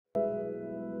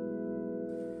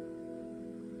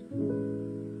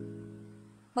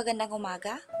Magandang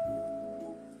umaga.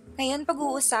 Ngayon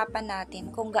pag-uusapan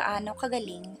natin kung gaano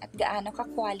kagaling at gaano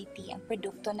ka-quality ang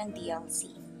produkto ng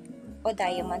DLC o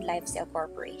Diamond Lifestyle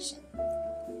Corporation.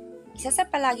 Isa sa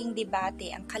palaging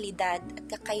debate ang kalidad at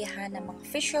kakayahan ng mga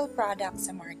fish oil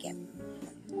products sa market.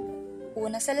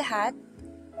 Una sa lahat,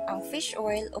 ang fish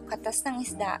oil o katas ng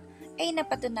isda ay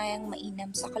napatunayang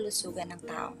mainam sa kalusugan ng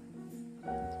tao.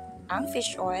 Ang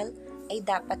fish oil ay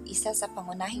dapat isa sa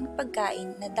pangunahing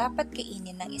pagkain na dapat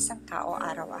kainin ng isang tao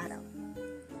araw-araw.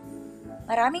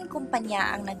 Maraming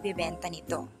kumpanya ang nagbebenta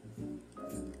nito.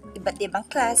 Iba't ibang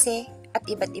klase at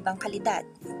iba't ibang kalidad.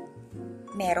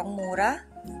 Merong mura,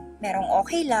 merong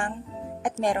okay lang,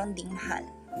 at meron ding mahal.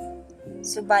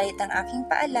 Subalit ang aking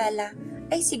paalala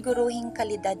ay siguruhing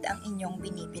kalidad ang inyong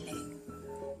binibili,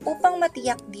 upang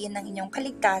matiyak din ang inyong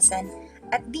kaligtasan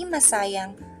at di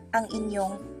masayang ang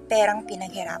inyong perang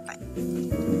pinaghirapan.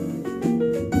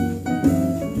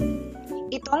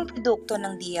 Ito ang produkto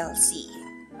ng DLC.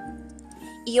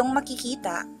 Iyong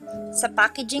makikita, sa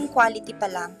packaging quality pa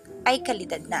lang ay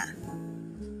kalidad na.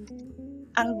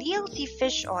 Ang DLC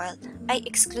fish oil ay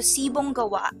eksklusibong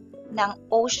gawa ng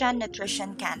Ocean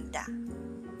Nutrition Canada.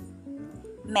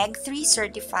 MEG3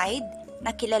 certified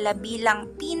na kilala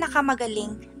bilang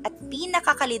pinakamagaling at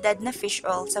pinakakalidad na fish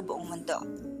oil sa buong mundo.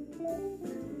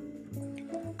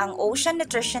 Ang Ocean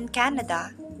Nutrition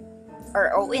Canada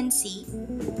or ONC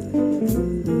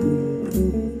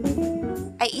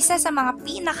ay isa sa mga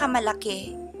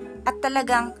pinakamalaki at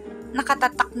talagang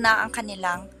nakatatak na ang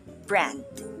kanilang brand.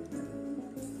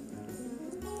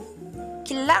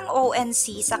 Kilala ang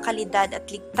ONC sa kalidad at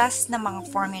ligtas na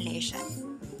mga formulation.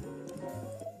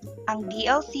 Ang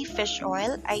DLC fish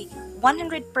oil ay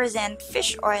 100%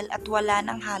 fish oil at wala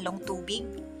ng halong tubig,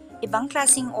 ibang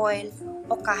klaseng oil,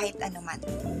 o kahit anuman.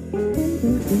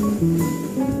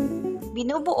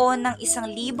 Binubuo ng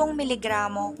 1,000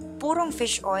 miligramo purong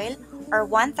fish oil or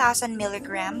 1,000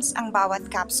 milligrams ang bawat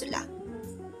kapsula.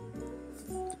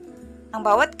 Ang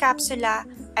bawat kapsula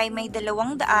ay may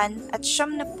 200 at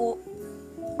 70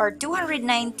 or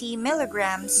 290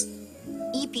 milligrams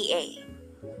EPA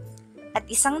at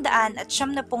 100 at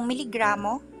 70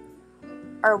 miligramo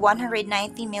or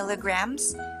 190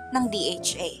 milligrams ng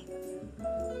DHA.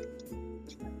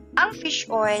 Ang fish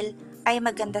oil ay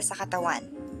maganda sa katawan,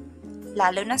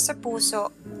 lalo na sa puso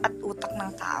at utak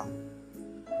ng tao.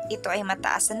 Ito ay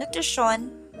mataas sa nutrisyon,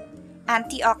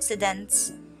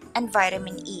 antioxidants, and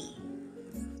vitamin E.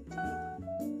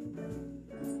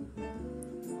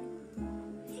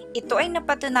 Ito ay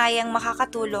napatunayang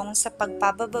makakatulong sa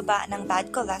pagpapababa ng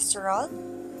bad cholesterol,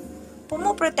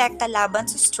 pumuprotekta laban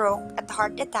sa stroke at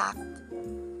heart attack,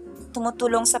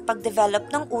 tumutulong sa pagdevelop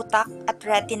ng utak at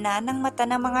retina ng mata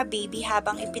ng mga baby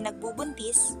habang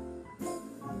ipinagbubuntis,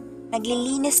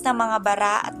 naglilinis ng mga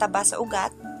bara at taba sa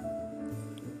ugat,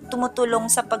 tumutulong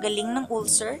sa pagaling ng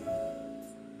ulcer,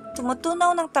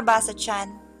 tumutunaw ng taba sa tiyan,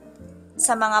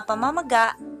 sa mga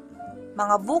pamamaga,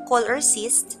 mga bukol or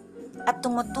cyst, at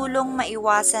tumutulong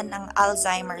maiwasan ang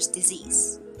Alzheimer's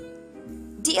disease.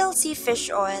 DLC fish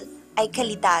oil ay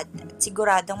kalidad at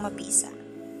siguradong mabisa.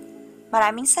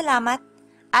 Maraming salamat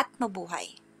at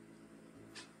mabuhay!